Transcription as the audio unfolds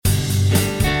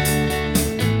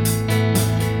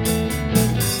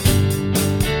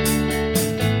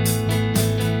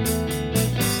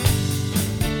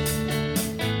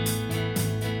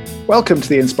Welcome to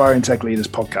the Inspiring Tech Leaders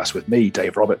podcast with me,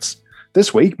 Dave Roberts.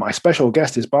 This week, my special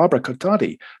guest is Barbara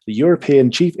Coctadi, the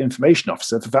European Chief Information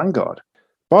Officer for Vanguard.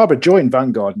 Barbara joined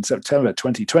Vanguard in September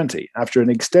 2020 after an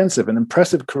extensive and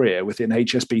impressive career within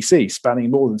HSBC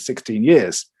spanning more than 16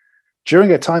 years. During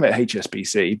her time at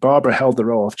HSBC, Barbara held the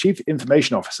role of Chief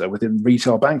Information Officer within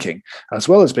retail banking, as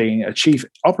well as being a Chief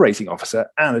Operating Officer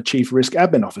and a Chief Risk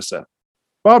Admin Officer.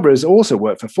 Barbara has also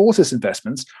worked for Fortis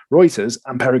Investments, Reuters,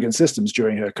 and Peregrine Systems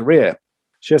during her career.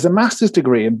 She has a master's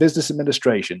degree in business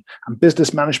administration and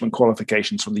business management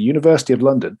qualifications from the University of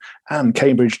London and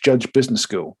Cambridge Judge Business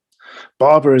School.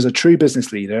 Barbara is a true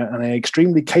business leader and an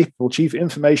extremely capable Chief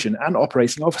Information and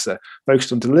Operating Officer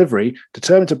focused on delivery,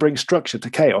 determined to bring structure to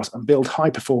chaos and build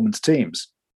high-performance teams.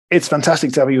 It's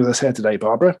fantastic to have you with us here today,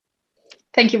 Barbara.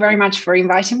 Thank you very much for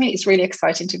inviting me. It's really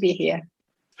exciting to be here.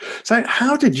 So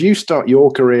how did you start your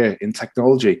career in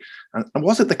technology? And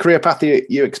was it the career path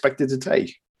you expected to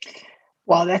take?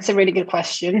 Well, that's a really good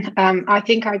question. I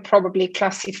think I probably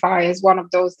classify as one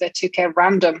of those that took a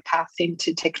random path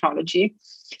into technology.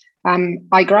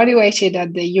 I graduated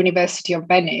at the University of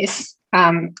Venice,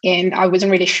 and I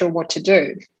wasn't really sure what to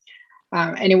do.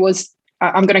 And it was,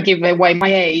 I'm going to give away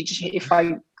my age if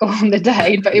I go on the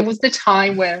date, but it was the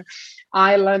time where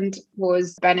Ireland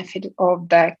was benefit of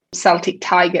the Celtic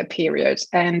Tiger period,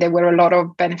 and there were a lot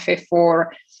of benefit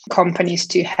for companies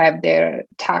to have their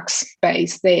tax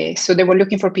base there. So they were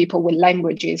looking for people with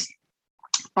languages.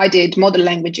 I did modern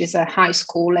languages at high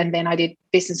school, and then I did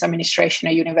business administration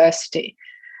at university.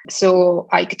 So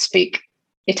I could speak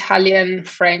Italian,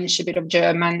 French, a bit of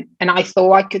German, and I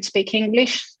thought I could speak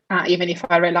English, even if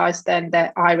I realized then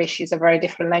that Irish is a very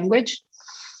different language.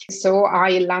 So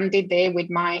I landed there with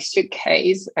my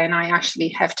suitcase, and I actually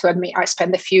have to admit I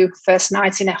spent a few first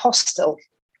nights in a hostel.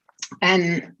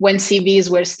 And when CVs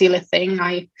were still a thing,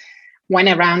 I went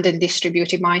around and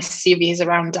distributed my CVs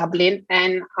around Dublin,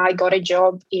 and I got a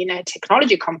job in a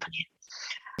technology company.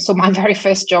 So my very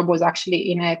first job was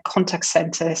actually in a contact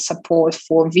center support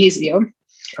for Visio.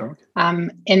 Oh.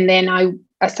 And then I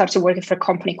started working for a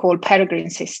company called Peregrine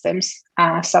Systems,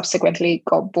 subsequently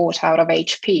got bought out of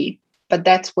HP. But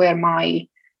that's where my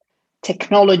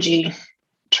technology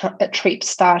trip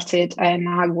started, and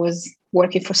I was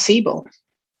working for Siebel.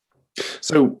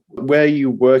 So were you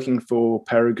working for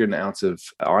Peregrine out of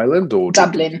Ireland or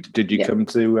Dublin? Did you come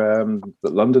to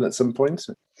London at some point?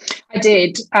 I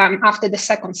did. After the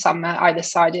second summer, I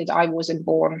decided I wasn't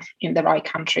born in the right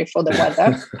country for the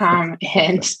weather.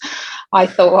 And I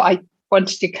thought I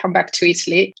wanted to come back to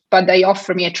Italy, but they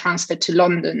offered me a transfer to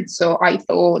London. So I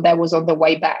thought that was on the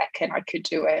way back and I could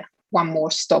do one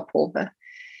more stopover.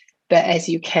 But as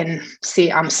you can see,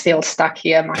 I'm still stuck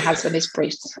here. My husband is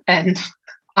British and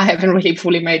I haven't really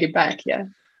fully made it back yet.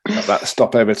 That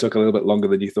stopover took a little bit longer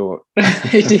than you thought.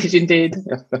 It did indeed.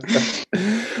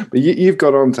 But you've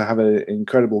gone on to have an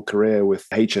incredible career with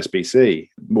HSBC,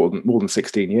 more than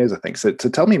 16 years, I think. So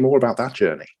tell me more about that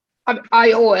journey.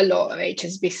 I owe a lot of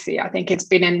HSBC. I think it's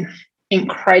been an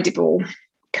incredible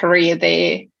career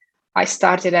there. I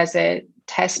started as a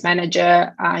test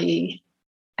manager. I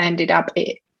ended up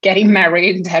getting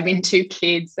married, having 2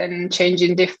 kids, and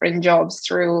changing different jobs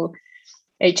through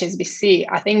HSBC.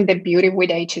 I think the beauty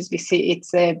with HSBC,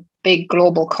 it's a big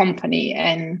global company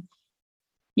and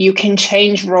you can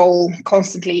change role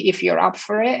constantly if you're up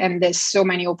for it. And there's so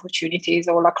many opportunities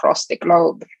all across the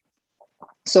globe.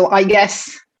 So I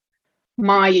guess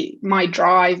my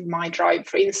drive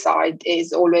for insight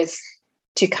is always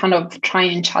to kind of try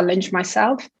and challenge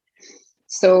myself.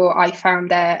 So I found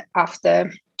that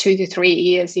after 2 to 3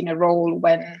 years in a role,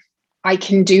 when I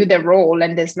can do the role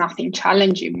and there's nothing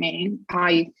challenging me,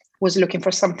 I was looking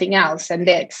for something else. And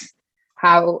that's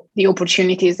how the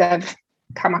opportunities have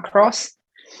come across.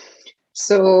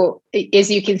 So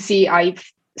as you can see, I've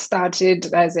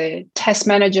started as a test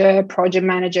manager, project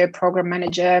manager, program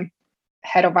manager,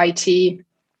 head of IT.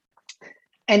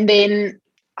 And then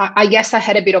I guess I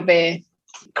had a bit of a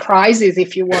crisis,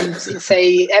 if you want to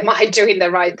say, am I doing the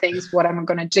right things? What am I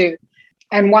going to do?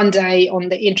 And one day on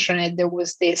the internet, there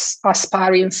was this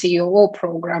aspiring COO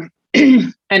program.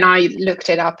 And I looked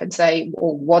it up and say,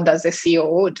 well, what does a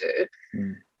COO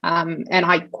do? And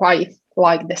I quite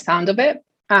liked the sound of it.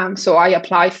 So I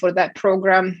applied for that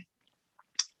program.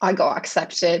 I got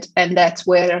accepted. And that's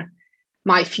where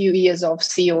my few years of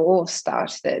COO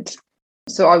started.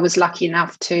 So I was lucky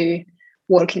enough to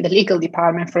work in the legal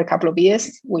department for a couple of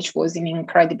years, which was an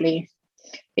incredibly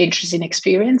interesting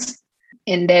experience.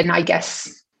 And then I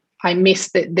guess I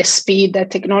missed the speed that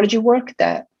technology worked.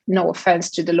 That, no offense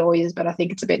to the lawyers, but I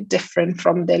think it's a bit different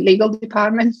from the legal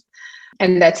department.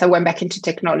 And that's I went back into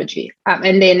technology.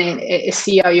 And then a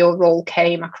CIO role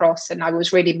came across, and I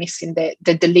was really missing the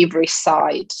delivery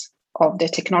side of the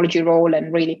technology role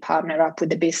and really partner up with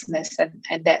the business.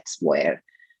 And that's where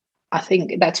I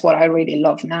think that's what I really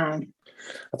love now.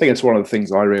 I think it's one of the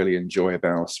things I really enjoy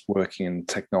about working in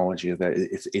technology, that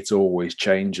it's always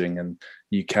changing, and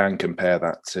you can compare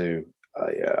that to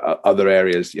other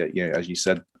areas. As you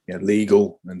said,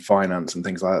 legal and finance and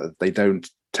things like that. They don't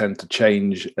tend to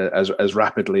change as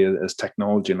rapidly as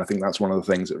technology, and I think that's one of the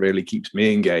things that really keeps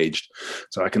me engaged.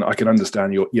 So I can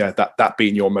understand that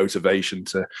being your motivation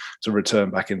to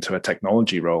return back into a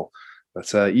technology role.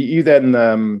 But you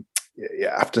then.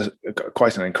 After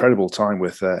quite an incredible time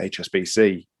with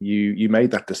HSBC, you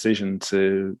made that decision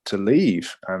to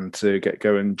leave and to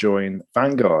go and join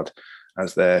Vanguard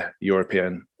as their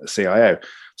European CIO.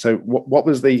 So what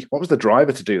was the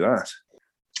driver to do that?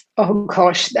 Oh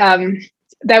gosh,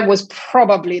 that was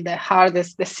probably the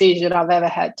hardest decision I've ever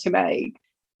had to make,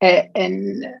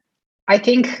 and I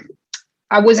think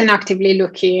I wasn't actively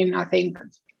looking. I think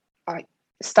I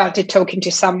started talking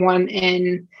to someone,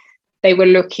 and they were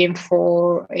looking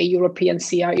for a European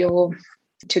CIO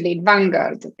to lead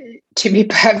Vanguard. To be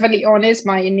perfectly honest,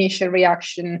 my initial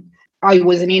reaction, I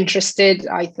wasn't interested.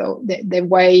 I thought that the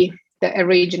way the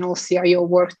original CIO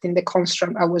worked in the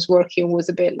construct I was working was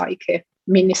a bit like a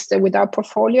minister without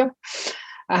portfolio.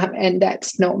 And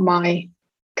that's not my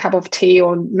cup of tea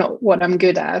or not what I'm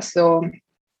good at.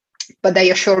 But they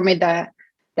assured me that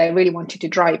they really wanted to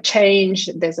drive change.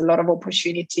 There's a lot of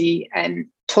opportunity, and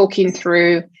talking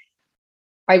through,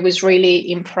 I was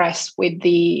really impressed with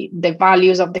the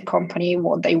values of the company,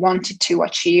 what they wanted to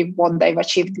achieve, what they've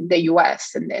achieved in the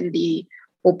US, and then the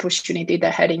opportunity they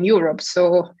had in Europe.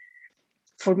 So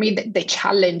for me, the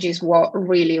challenge is what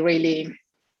really, really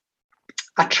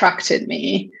attracted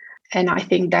me. And I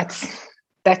think that's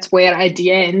where at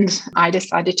the end, I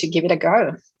decided to give it a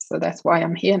go. So that's why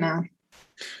I'm here now.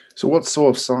 So what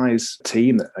sort of size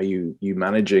team are you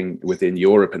managing within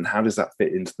Europe, and how does that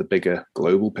fit into the bigger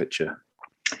global picture?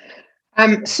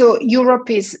 So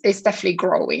Europe is definitely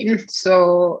growing.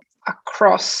 So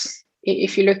across,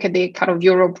 if you look at the kind of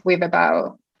Europe, we've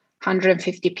about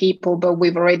 150 people, but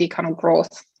we've already kind of grown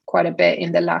quite a bit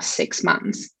in the last 6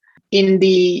 months.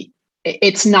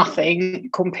 It's nothing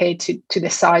compared to the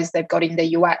size they've got in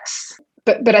the US.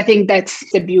 But I think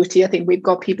that's the beauty. I think we've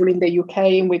got people in the UK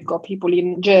and we've got people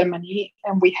in Germany,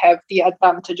 and we have the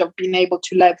advantage of being able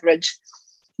to leverage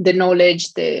the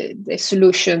knowledge, the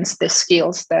solutions, the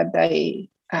skills that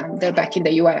they're back in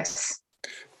the US.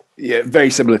 Yeah,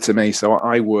 very similar to me. So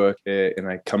I work in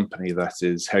a company that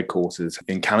is headquartered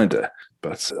in Canada,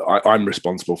 but I'm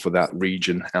responsible for that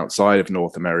region outside of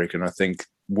North America. And I think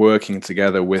working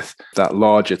together with that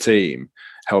larger team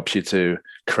helps you to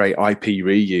create IP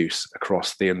reuse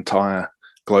across the entire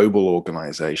global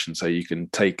organization. So you can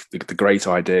take the great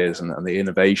ideas and the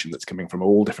innovation that's coming from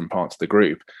all different parts of the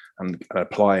group and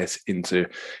apply it into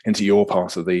your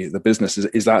part of the business.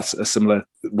 Is that a similar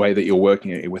way that you're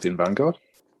working within Vanguard?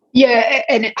 Yeah,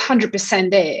 and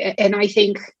 100% there. And I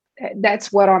think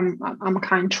that's what I'm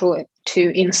kind of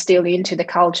to instill into the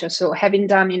culture. So having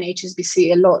done in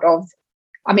HSBC a lot of,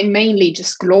 mainly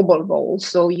just global roles.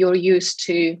 So you're used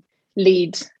to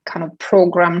lead kind of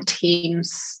program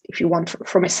teams, if you want,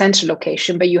 from a central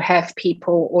location, but you have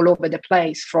people all over the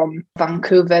place, from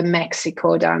Vancouver,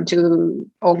 Mexico, down to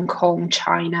Hong Kong,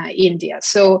 China, India.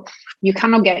 So you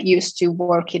cannot get used to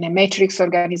work in a matrix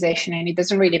organization, and it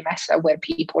doesn't really matter where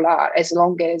people are, as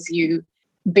long as you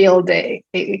build a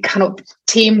kind of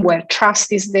team where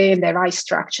trust is there and the right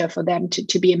structure for them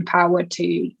to be empowered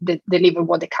to deliver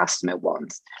what the customer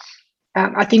wants.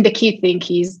 I think the key thing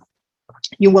is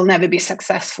you will never be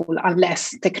successful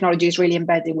unless technology is really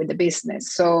embedded with the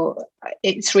business. So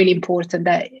it's really important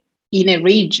that in a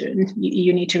region,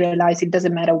 you need to realize it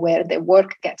doesn't matter where the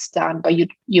work gets done, but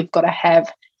you've got to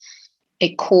have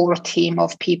a core team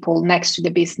of people next to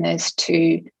the business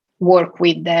to work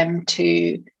with them,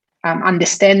 to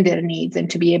understand their needs, and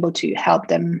to be able to help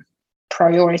them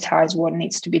prioritize what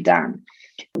needs to be done.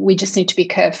 We just need to be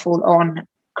careful on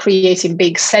creating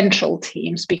big central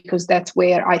teams, because that's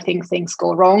where I think things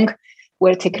go wrong,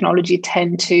 where technology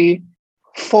tend to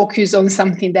focus on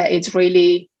something that is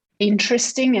really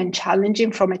interesting and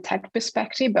challenging from a tech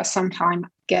perspective, but sometimes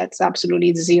gets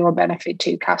absolutely zero benefit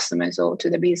to customers or to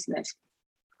the business.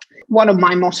 One of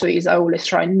my mottos is I always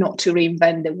try not to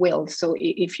reinvent the wheel. So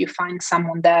if you find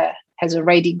someone that has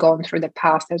already gone through the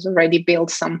path, has already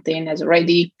built something, has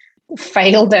already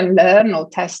failed and learn, or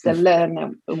test and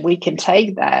learn, we can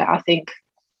take that. I think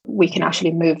we can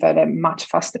actually move at a much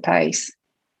faster pace.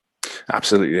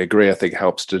 Absolutely agree. I think it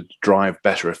helps to drive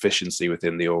better efficiency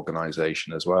within the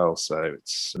organization as well. So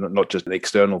it's not just an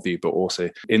external view, but also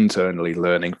internally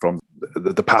learning from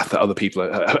the path that other people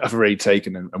have already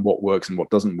taken and what works and what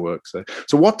doesn't work. So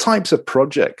what types of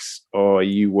projects are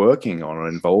you working on or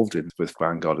involved in with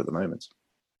Vanguard at the moment?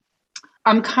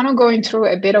 I'm kind of going through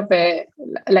a bit of a,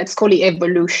 let's call it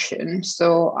evolution.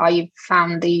 So I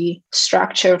found the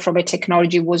structure from a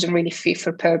technology wasn't really fit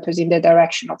for purpose in the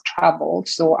direction of travel.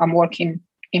 So I'm working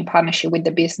in partnership with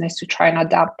the business to try and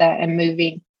adapt that and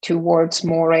moving towards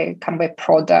more a kind of a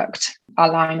product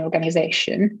aligned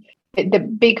organization. The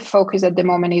big focus at the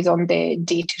moment is on the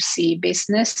D2C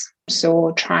business.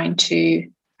 So trying to,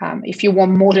 if you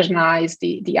want, modernize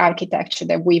the architecture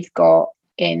that we've got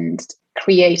and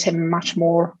create a much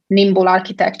more nimble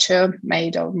architecture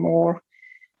made of more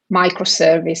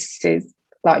microservices,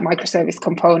 like microservice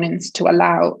components, to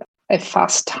allow a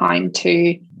fast time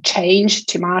to change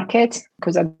to market.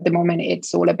 Because at the moment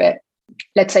it's all a bit,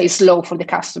 let's say, slow for the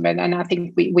customer. And I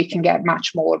think we can get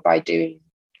much more by doing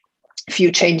a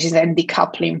few changes and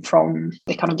decoupling from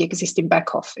the kind of the existing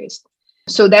back office.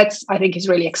 So that's, I think, is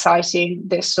really exciting.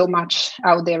 There's so much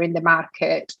out there in the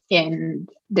market, and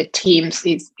the teams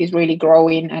is really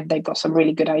growing, and they've got some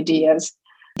really good ideas.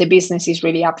 The business is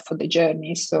really up for the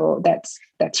journey, so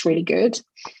that's really good.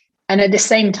 And at the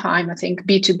same time, I think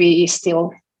B2B is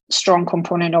still a strong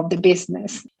component of the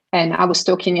business. And I was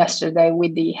talking yesterday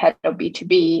with the head of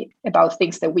B2B about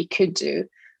things that we could do.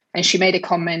 And she made a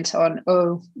comment on,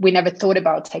 oh, we never thought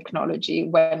about technology.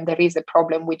 When there is a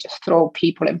problem, we just throw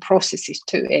people and processes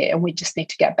to it, and we just need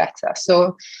to get better.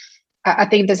 So I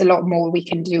think there's a lot more we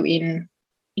can do in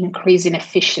increasing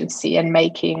efficiency and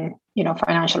making,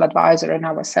 financial advisor and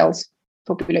our sales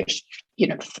population,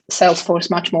 sales force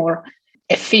much more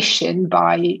efficient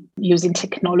by using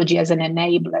technology as an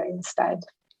enabler instead.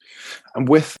 And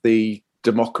with the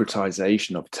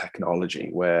democratization of technology,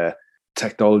 where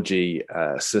technology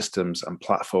systems and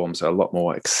platforms are a lot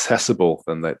more accessible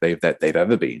than they've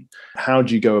ever been, how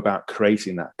do you go about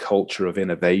creating that culture of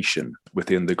innovation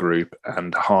within the group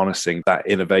and harnessing that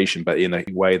innovation, but in a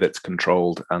way that's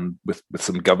controlled and with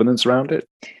some governance around it?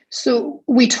 So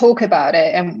we talk about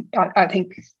it, and I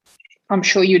think, I'm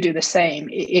sure you do the same.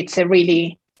 It's a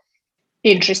really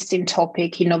interesting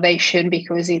topic, innovation,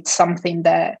 because it's something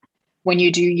that when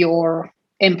you do your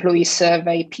employee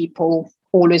survey, people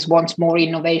always want more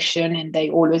innovation, and they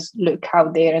always look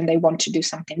out there and they want to do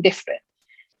something different.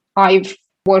 I've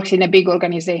worked in a big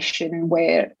organization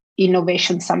where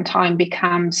innovation sometimes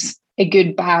becomes a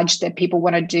good badge that people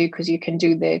want to do because you can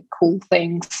do the cool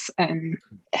things and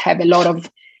have a lot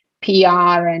of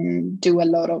PR and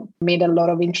meet a lot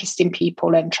of interesting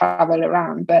people and travel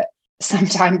around. But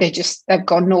sometimes they've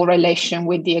got no relation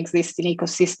with the existing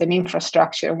ecosystem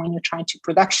infrastructure. When you're trying to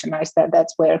productionize that,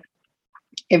 that's where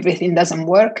everything doesn't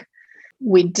work.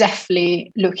 We're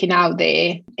definitely looking out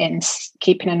there and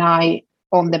keeping an eye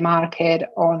on the market,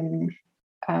 on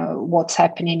what's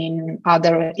happening in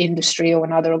other industry or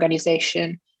another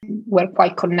organization. We're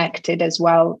quite connected as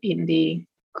well in the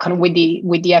kind of with the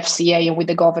FCA and with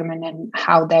the government, and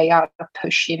how they are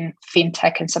pushing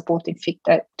fintech and supporting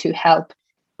fintech to help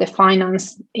the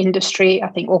finance industry. I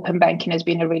think open banking has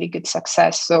been a really good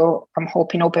success, so I'm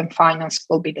hoping open finance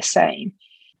will be the same.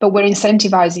 But we're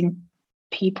incentivizing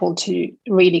people to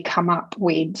really come up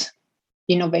with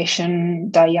innovation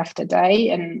day after day.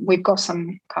 And we've got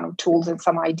some kind of tools and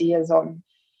some ideas on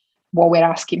what we're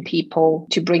asking people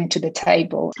to bring to the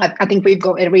table. I think we've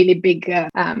got a really big,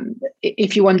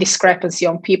 if you want, discrepancy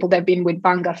on people that have been with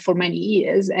Vanguard for many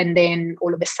years, and then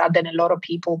all of a sudden a lot of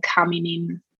people coming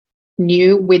in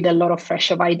new with a lot of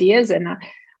fresh ideas. And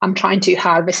I'm trying to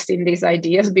harvest in these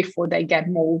ideas before they get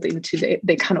molded into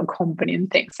the kind of company and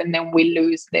things, and then we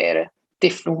lose their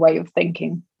different way of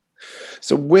thinking.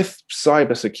 So with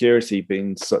cybersecurity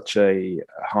being such a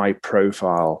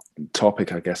high-profile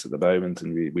topic, I guess, at the moment,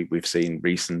 and we've seen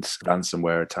recent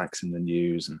ransomware attacks in the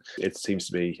news, and it seems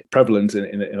to be prevalent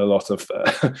in a lot of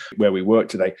where we work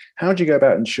today. How do you go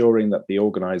about ensuring that the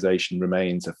organization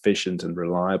remains efficient and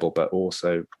reliable, but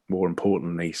also, more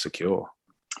importantly, secure?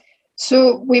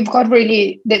 So we've got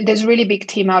there's a really big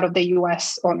team out of the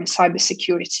US on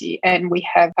cybersecurity, and we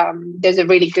have there's a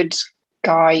really good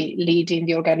guy leading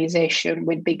the organization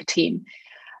with big team.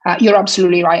 You're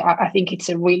absolutely right. I think it's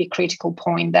a really critical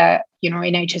point that, in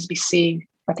HSBC,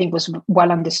 I think was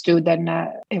well understood and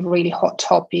a really hot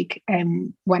topic.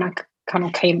 And when I kind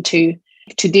of came to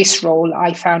this role,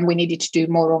 I found we needed to do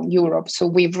more on Europe. So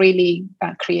we've really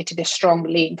created a strong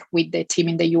link with the team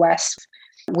in the US.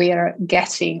 We're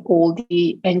getting all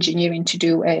the engineering to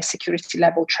do a security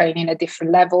level training at a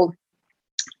different level.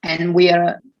 And we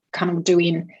are kind of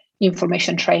doing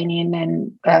information training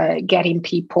and getting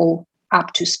people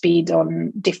up to speed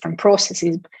on different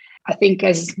processes. I think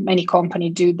as many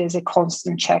companies do, there's a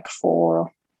constant check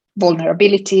for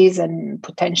vulnerabilities and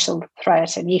potential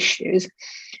threats and issues.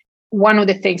 One of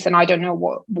the things, and I don't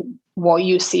know what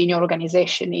you see in your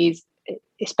organization, is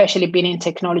especially being in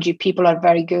technology, people are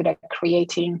very good at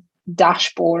creating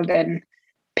dashboard and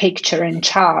picture and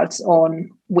charts on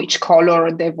which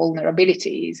color the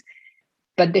vulnerability is.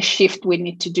 But the shift we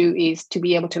need to do is to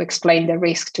be able to explain the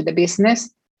risk to the business.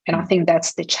 And I think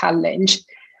that's the challenge,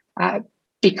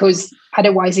 because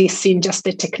otherwise it's seen just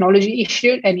a technology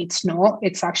issue, and it's not.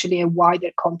 It's actually a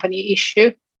wider company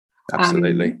issue.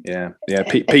 Absolutely. Yeah.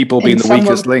 People being the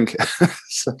weakest link.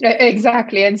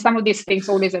 Exactly. And some of these things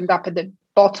always end up at the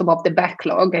bottom of the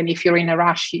backlog. And if you're in a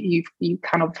rush, you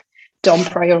kind of don't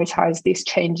prioritize these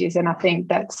changes. And I think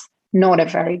that's not a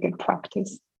very good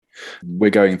practice. We're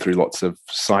going through lots of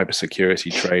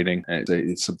cybersecurity training.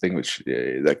 It's something which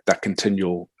that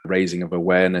continual raising of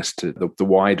awareness to the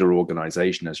wider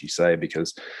organization, as you say,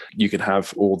 because you can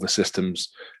have all the systems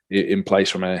in place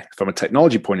from a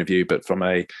technology point of view, but from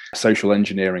a social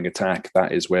engineering attack,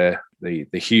 that is where the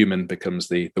human becomes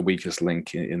the weakest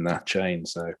link in that chain.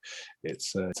 So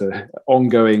it's an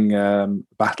ongoing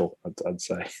battle, I'd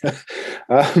say.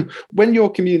 When you're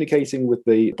communicating with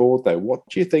the board, though, what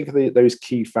do you think are those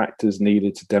key factors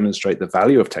needed to demonstrate the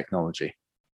value of technology?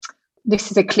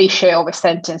 This is a cliche of a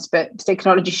sentence, but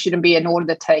technology shouldn't be an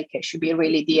order taker. It should be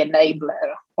really the enabler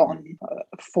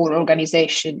for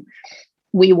organization.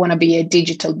 We want to be a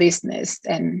digital business.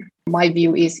 And my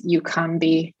view is you can't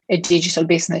be a digital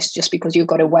business just because you've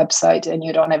got a website and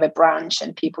you don't have a branch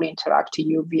and people interact to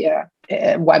you via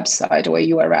a website or a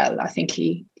URL. I think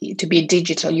to be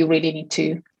digital, you really need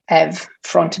to have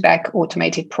front-to-back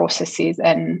automated processes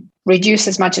and reduce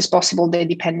as much as possible the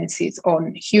dependencies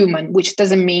on human, which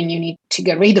doesn't mean you need to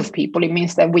get rid of people. It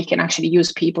means that we can actually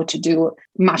use people to do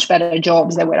much better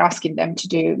jobs that we're asking them to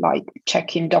do, like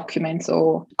checking documents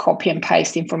or copy and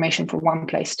paste information from one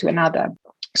place to another.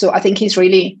 So I think it's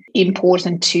really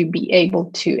important to be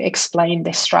able to explain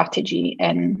the strategy.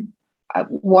 And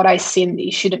what I see,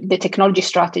 the technology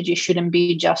strategy shouldn't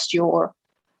be just your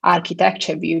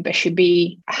architecture view, but should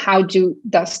be how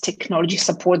does technology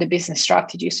support the business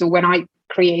strategy? So when I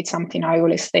create something, I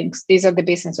always think these are the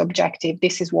business objectives,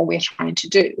 this is what we're trying to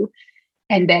do,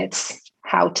 and that's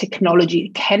how technology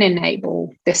can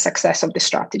enable the success of the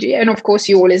strategy. And of course,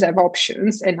 you always have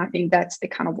options, and I think that's the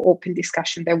kind of open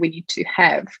discussion that we need to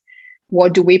have.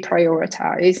 What do we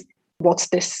prioritize? What's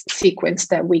the sequence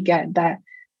that we get that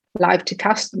live to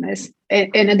customers?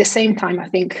 And at the same time, I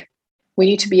think we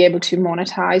need to be able to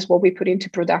monetize what we put into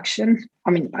production.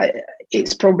 I mean,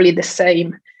 it's probably the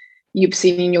same you've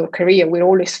seen in your career. We're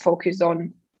always focused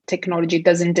on technology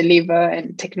doesn't deliver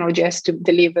and technology has to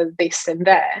deliver this and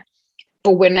that.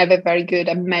 But we're never very good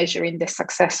at measuring the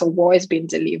success of what has been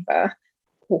delivered,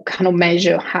 or kind of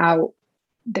measure how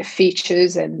the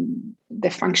features and the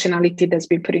functionality that's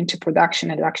been put into production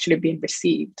has actually been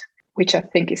received, which I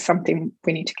think is something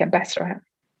we need to get better at.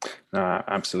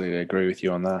 Absolutely agree with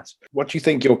you on that. What do you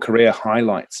think your career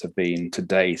highlights have been to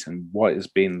date, and what has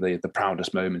been the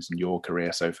proudest moments in your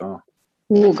career so far?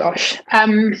 Oh gosh,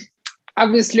 I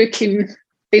was looking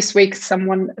this week.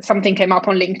 Something came up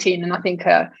on LinkedIn, and I think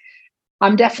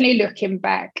I'm definitely looking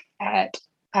back at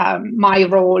my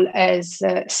role as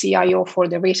CIO for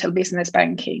the retail business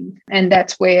banking, and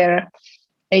that's where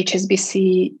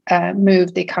HSBC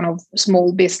moved the kind of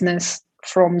small business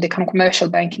from the kind of commercial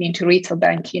banking into retail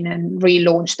banking and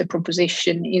relaunched the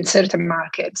proposition in certain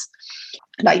markets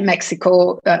like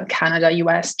Mexico, Canada,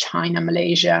 US, China,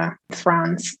 Malaysia,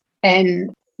 France.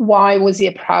 And why was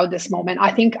it a proudest moment?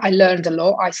 I think I learned a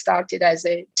lot. I started as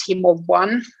a team of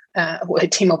one, or a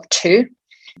team of two.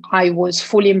 I was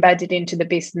fully embedded into the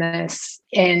business,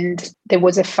 and there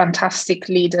was a fantastic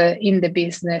leader in the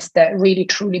business that really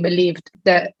truly believed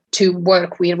that to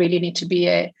work, we really need to be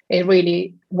a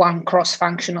really one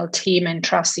cross-functional team and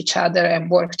trust each other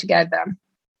and work together.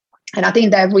 And I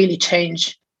think that really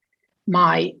changed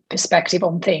my perspective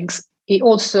on things. It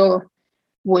also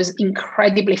was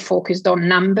incredibly focused on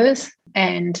numbers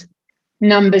and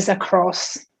numbers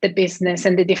across the business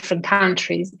and the different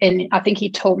countries. And I think he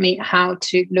taught me how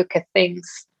to look at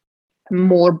things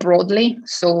more broadly.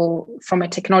 So from a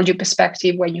technology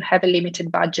perspective, when you have a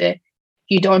limited budget,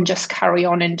 you don't just carry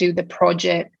on and do the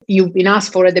project you've been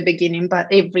asked for at the beginning, but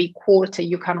every quarter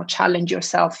you kind of challenge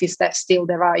yourself. Is that still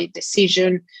the right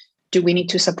decision? Do we need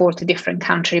to support a different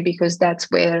country because that's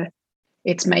where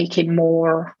it's making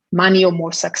more money or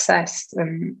more success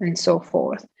and so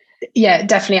forth? Yeah,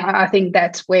 definitely. I think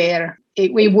that's where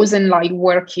it wasn't like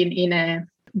working in a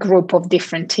group of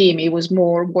different team. It was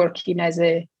more working as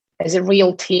a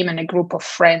real team and a group of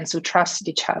friends who trusted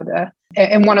each other.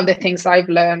 And one of the things I've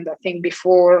learned, I think,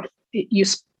 before,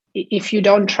 if you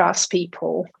don't trust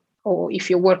people, or if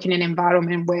you work in an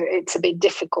environment where it's a bit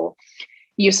difficult,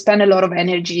 you spend a lot of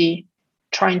energy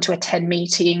trying to attend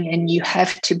meeting, and you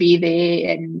have to be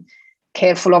there and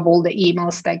careful of all the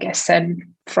emails that get sent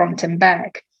front and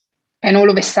back. And all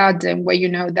of a sudden, where you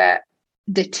know that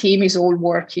the team is all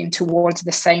working towards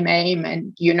the same aim,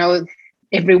 and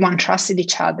everyone trusted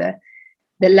each other,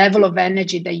 the level of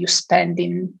energy that you spend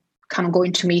in kind of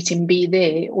going to meeting, be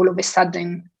there, all of a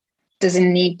sudden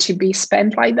doesn't need to be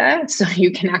spent like that. So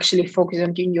you can actually focus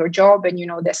on doing your job, and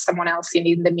there's someone else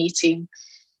in the meeting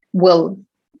will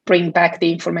bring back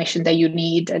the information that you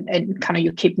need, and kind of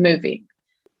you keep moving.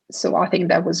 So I think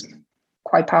that was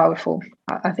quite powerful.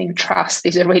 I think trust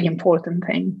is a really important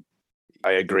thing.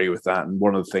 I agree with that. And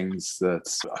one of the things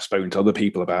that I've spoken to other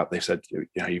people about, they said,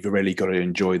 you've really got to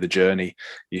enjoy the journey.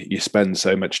 You spend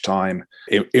so much time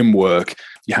in work.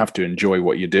 You have to enjoy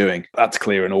what you're doing. That's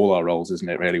clear in all our roles, isn't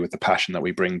it, really, with the passion that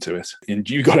we bring to it. And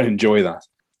you've got to enjoy that.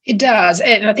 It does.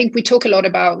 And I think we talk a lot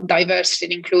about diversity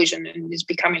and inclusion, and it's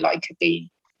becoming like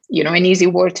an easy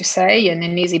word to say and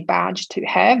an easy badge to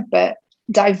have. But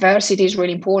diversity is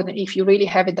really important. If you really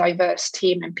have a diverse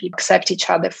team and people accept each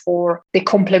other for the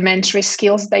complementary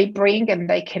skills they bring, and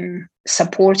they can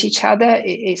support each other,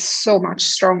 it is so much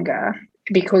stronger,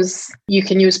 because you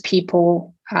can use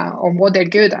people on what they're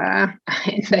good at,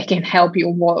 and they can help you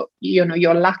on what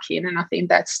you're lacking. And I think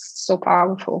that's so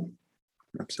powerful.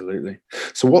 Absolutely.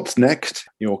 So what's next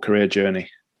in your career journey?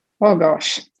 Oh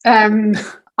gosh.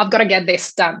 I've got to get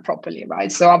this done properly,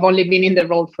 right? So I've only been in the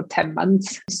role for 10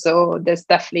 months. So there's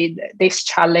definitely, this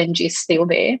challenge is still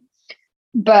there.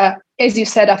 But as you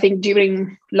said, I think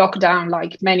during lockdown,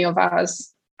 like many of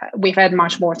us, we've had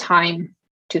much more time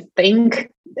to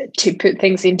think, to put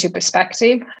things into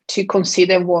perspective, to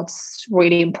consider what's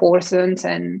really important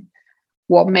and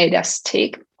what made us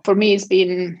tick. For me,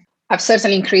 I've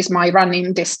certainly increased my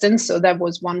running distance. So that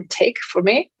was one tick for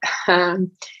me.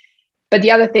 But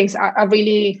the other things,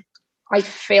 I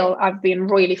feel I've been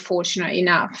really fortunate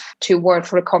enough to work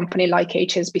for a company like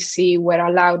HSBC, where it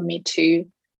allowed me to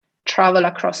travel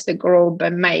across the globe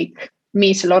and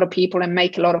meet a lot of people and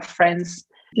make a lot of friends,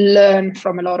 learn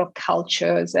from a lot of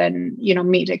cultures, and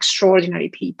meet extraordinary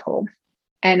people.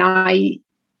 And I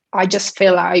just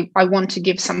feel I want to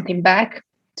give something back.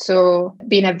 So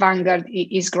being at Vanguard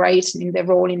is great in the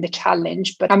role, in the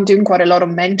challenge, but I'm doing quite a lot of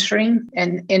mentoring,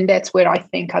 and that's where I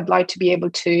think I'd like to be able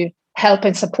to help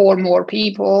and support more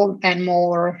people and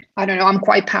more. I'm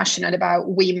quite passionate about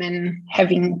women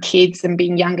having kids and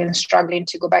being young and struggling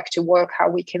to go back to work, how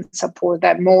we can support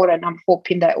that more. And I'm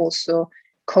hoping that also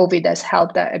COVID has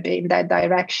helped that a bit in that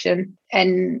direction.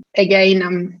 And again,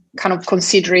 I'm kind of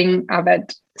considering, I've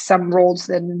had some roles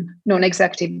in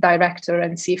non-executive director,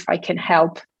 and see if I can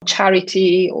help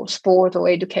charity or sport or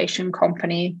education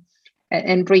company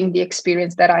and bring the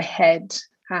experience that I had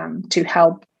to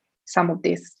help some of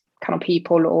these kind of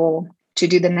people, or to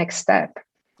do the next step.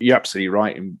 You're absolutely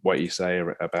right in what you say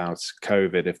about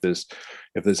COVID. If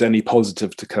there's any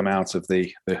positive to come out of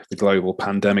the global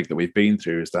pandemic that we've been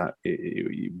through, is that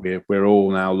we're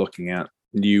all now looking at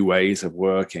new ways of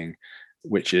working,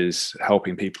 which is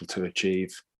helping people to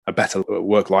achieve a better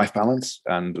work-life balance,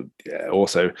 and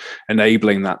also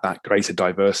enabling that greater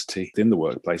diversity in the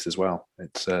workplace as well.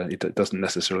 It doesn't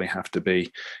necessarily have to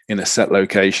be in a set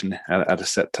location at a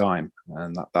set time,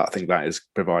 and I think that is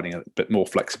providing a bit more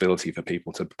flexibility for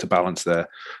people to balance their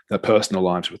personal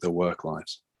lives with their work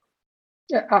lives.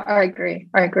 Yeah, I agree.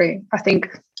 I think,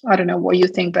 I don't know what you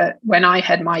think, but when I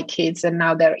had my kids, and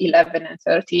now they're 11 and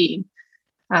 13,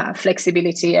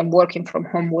 flexibility and working from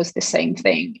home was the same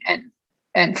thing.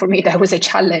 And for me, that was a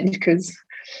challenge, because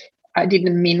I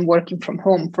didn't mean working from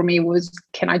home. For me, it was,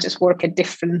 can I just work a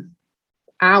different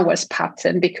hours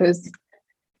pattern, because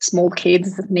small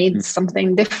kids need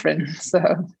something different.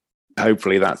 So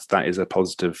hopefully that is a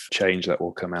positive change that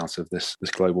will come out of this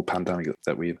global pandemic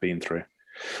that we've been through.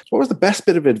 So what was the best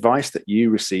bit of advice that you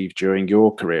received during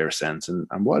your career ascent,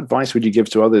 and what advice would you give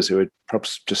to others who are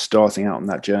perhaps just starting out on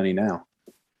that journey now?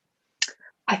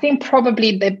 I think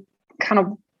probably the kind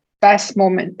of best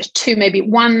moment, two maybe.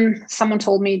 One, someone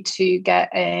told me to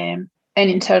get an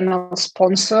internal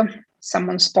sponsor,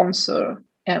 someone sponsor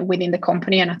within the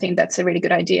company, and I think that's a really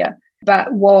good idea. But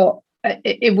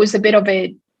it was a bit of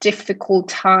a difficult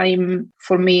time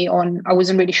for me. I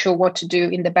wasn't really sure what to do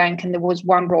in the bank, and there was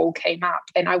one role came up,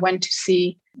 and I went to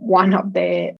see one of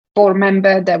the board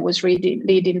member that was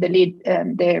leading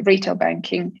the retail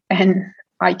banking. And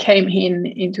I came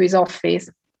into his office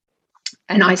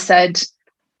and I said,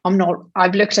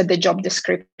 I've looked at the job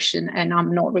description and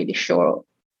I'm not really sure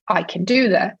I can do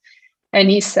that. And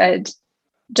he said,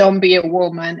 don't be a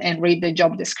woman and read the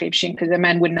job description, because a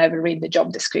man would never read the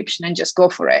job description, and just go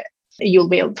for it. You'll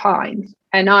be fine.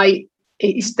 And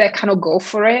it's that kind of go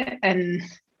for it and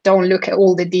don't look at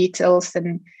all the details.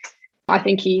 And I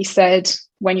think he said,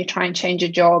 when you try and change a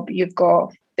job, you've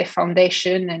got the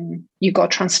foundation and you've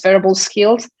got transferable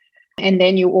skills. And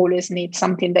then you always need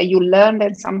something that you learned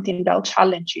and something that'll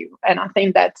challenge you. And I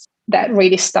think that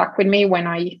really stuck with me when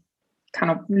I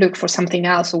kind of look for something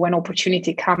else, or when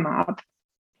opportunity come up,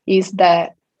 is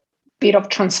that bit of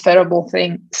transferable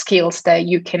skills that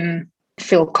you can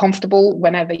feel comfortable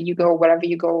whenever you go, wherever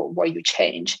you go, where you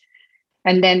change.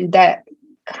 And then that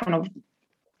kind of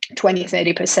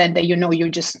 20-30% that you're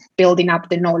just building up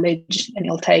the knowledge, and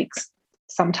it'll take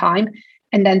some time.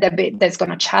 And then the bit that's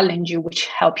going to challenge you, which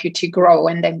help you to grow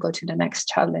and then go to the next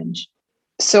challenge.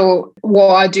 So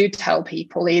what I do tell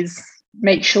people is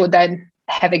make sure that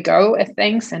have a go at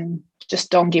things and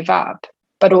just don't give up,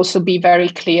 but also be very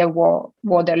clear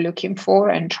what they're looking for,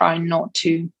 and try not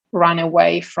to run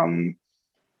away from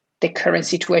the current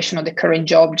situation or the current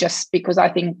job, just because I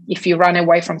think if you run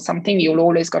away from something, you're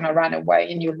always going to run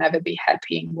away and you'll never be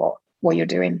happy in what you're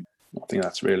doing. I think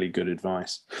that's really good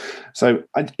advice. So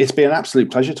it's been an absolute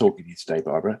pleasure talking to you today,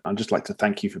 Barbara. I'd just like to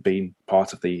thank you for being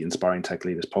part of the Inspiring Tech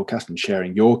Leaders podcast and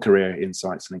sharing your career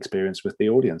insights and experience with the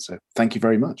audience. So thank you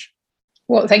very much.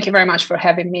 Well, thank you very much for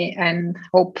having me, and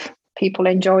hope people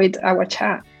enjoyed our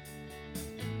chat.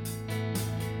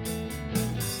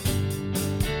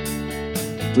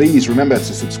 Please remember to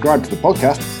subscribe to the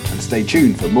podcast and stay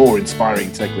tuned for more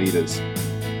Inspiring Tech Leaders.